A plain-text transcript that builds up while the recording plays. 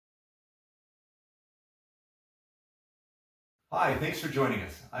Hi, thanks for joining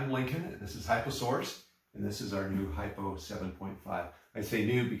us. I'm Lincoln, this is hypochlorous, and this is our new Hypo 7.5. I say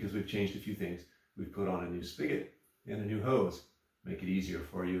new because we've changed a few things. We've put on a new spigot and a new hose. Make it easier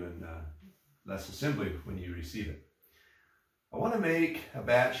for you and less assembly when you receive it. I want to make a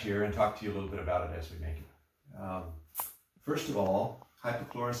batch here and talk to you a little bit about it as we make it. First of all,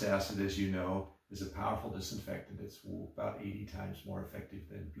 hypochlorous acid, as you know, is a powerful disinfectant. It's about 80 times more effective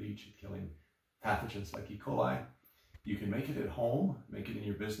than bleach at killing pathogens like E. coli. You can make it at home, make it in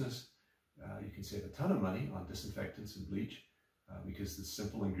your business. You can save a ton of money on disinfectants and bleach because the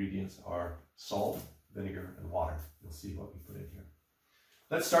simple ingredients are salt, vinegar, and water. You'll see what we put in here.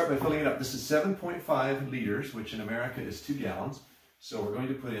 Let's start by filling it up. This is 7.5 liters, which in America is 2 gallons. So we're going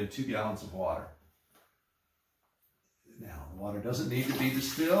to put in 2 gallons of water. Now, the water doesn't need to be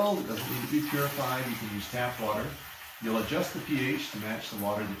distilled. It doesn't need to be purified. You can use tap water. You'll adjust the pH to match the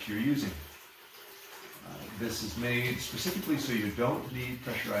water that you're using. This is made specifically so you don't need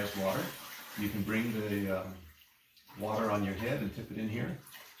pressurized water. You can bring the water on your head and tip it in here.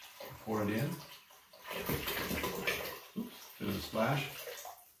 Pour it in. Oops, bit of a splash.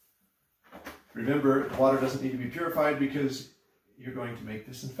 Remember, water doesn't need to be purified because you're going to make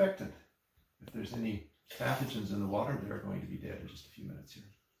disinfectant. If there's any pathogens in the water, they're going to be dead in just a few minutes here.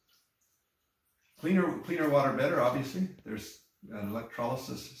 Cleaner water better, obviously. There's an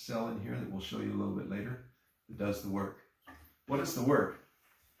electrolysis cell in here that we'll show you a little bit later that does the work. What is the work?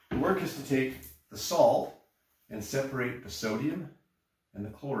 The work is to take the salt and separate the sodium and the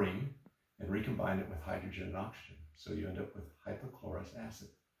chlorine and recombine it with hydrogen and oxygen. So you end up with hypochlorous acid,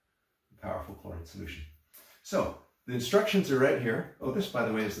 a powerful chlorine solution. So the instructions are right here. Oh, this, by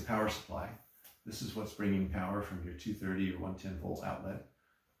the way, is the power supply. This is what's bringing power from your 230 or 110 volt outlet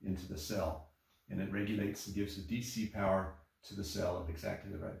into the cell. And it regulates and gives a DC power to the cell of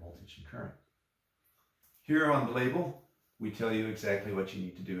exactly the right voltage and current. Here on the label, we tell you exactly what you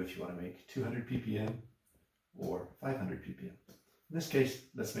need to do if you want to make 200 ppm or 500 ppm. In this case,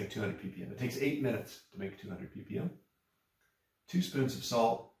 let's make 200 ppm. It takes 8 minutes to make 200 ppm. 2 spoons of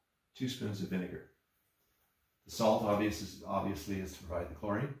salt, 2 spoons of vinegar. The salt obviously is to provide the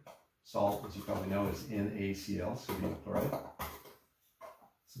chlorine. Salt, as you probably know, is NaCl, sodium chloride.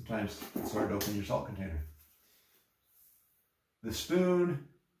 Sometimes it's hard to open your salt container. The spoon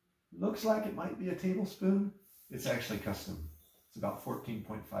looks like it might be a tablespoon. It's actually custom. It's about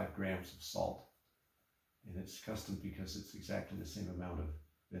 14.5 grams of salt. And it's custom because it's exactly the same amount of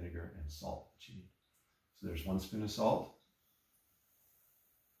vinegar and salt that you need. So there's 1 spoon of salt.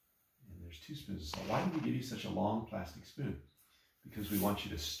 And there's 2 spoons of salt. Why did we give you such a long plastic spoon? Because we want you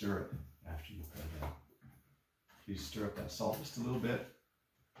to stir it after you put it in. Please stir up that salt just a little bit.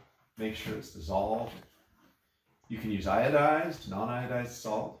 Make sure it's dissolved. You can use iodized, non-iodized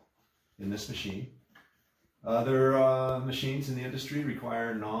salt in this machine. Other machines in the industry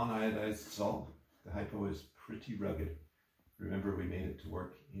require non-iodized salt. The Hypo is pretty rugged. Remember, we made it to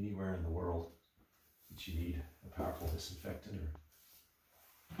work anywhere in the world that you need a powerful disinfectant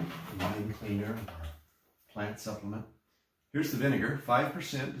or line cleaner or plant supplement. Here's the vinegar,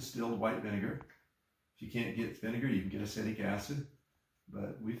 5% distilled white vinegar. If you can't get vinegar, you can get acetic acid.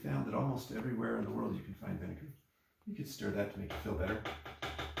 But we found that almost everywhere in the world you can find vinegar. You could stir that to make it feel better.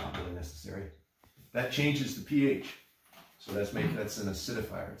 Not really necessary. That changes the pH. So that's an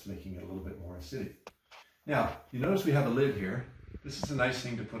acidifier. It's making it a little bit more acidic. Now, you notice we have a lid here. This is a nice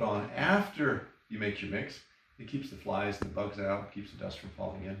thing to put on after you make your mix. It keeps the flies and the bugs out, keeps the dust from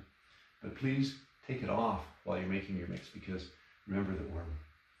falling in. But please take it off while you're making your mix because remember that we're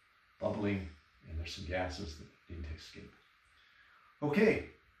bubbling and there's some gases that need to escape. Okay,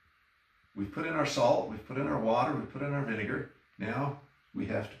 we've put in our salt, we've put in our water, we've put in our vinegar. Now we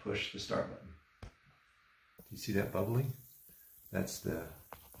have to push the start button. Do you see that bubbling? That's the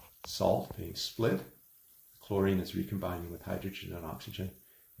salt being split. The chlorine is recombining with hydrogen and oxygen,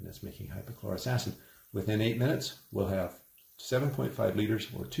 and that's making hypochlorous acid. Within 8 minutes, we'll have 7.5 liters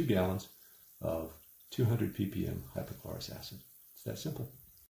or 2 gallons of 200 ppm hypochlorous acid. It's that simple.